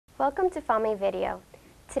Welcome to Fommy Video.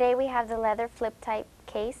 Today we have the leather flip type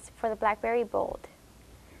case for the BlackBerry Bold.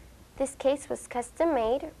 This case was custom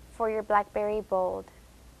made for your BlackBerry Bold.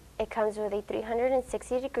 It comes with a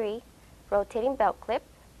 360-degree rotating belt clip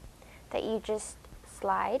that you just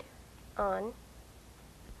slide on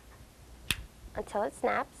until it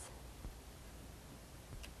snaps.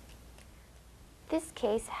 This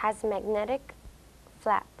case has magnetic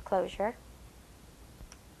flap closure.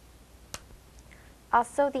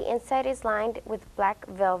 Also, the inside is lined with black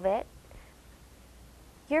velvet.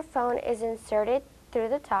 Your phone is inserted through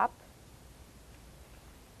the top.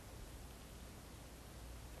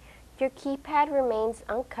 Your keypad remains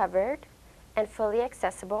uncovered and fully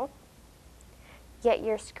accessible, yet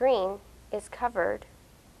your screen is covered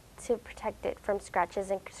to protect it from scratches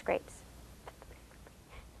and scrapes.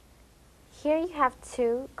 Here you have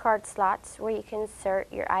two card slots where you can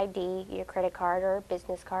insert your ID, your credit card, or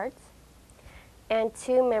business cards, and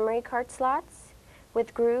two memory card slots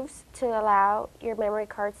with grooves to allow your memory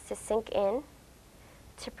cards to sink in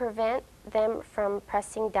to prevent them from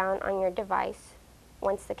pressing down on your device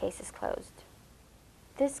once the case is closed.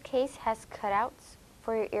 This case has cutouts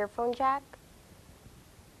for your earphone jack,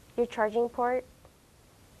 your charging port,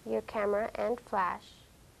 your camera and flash,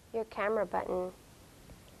 your camera button,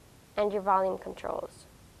 and your volume controls.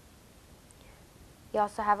 You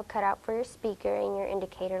also have a cutout for your speaker and your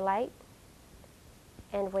indicator light.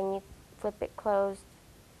 And when you flip it closed,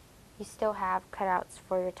 you still have cutouts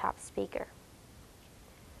for your top speaker.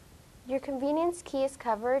 Your convenience key is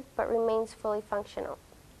covered but remains fully functional.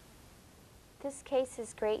 This case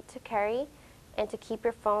is great to carry and to keep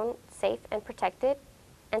your phone safe and protected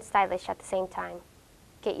and stylish at the same time.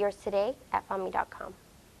 Get yours today at Fommy.com.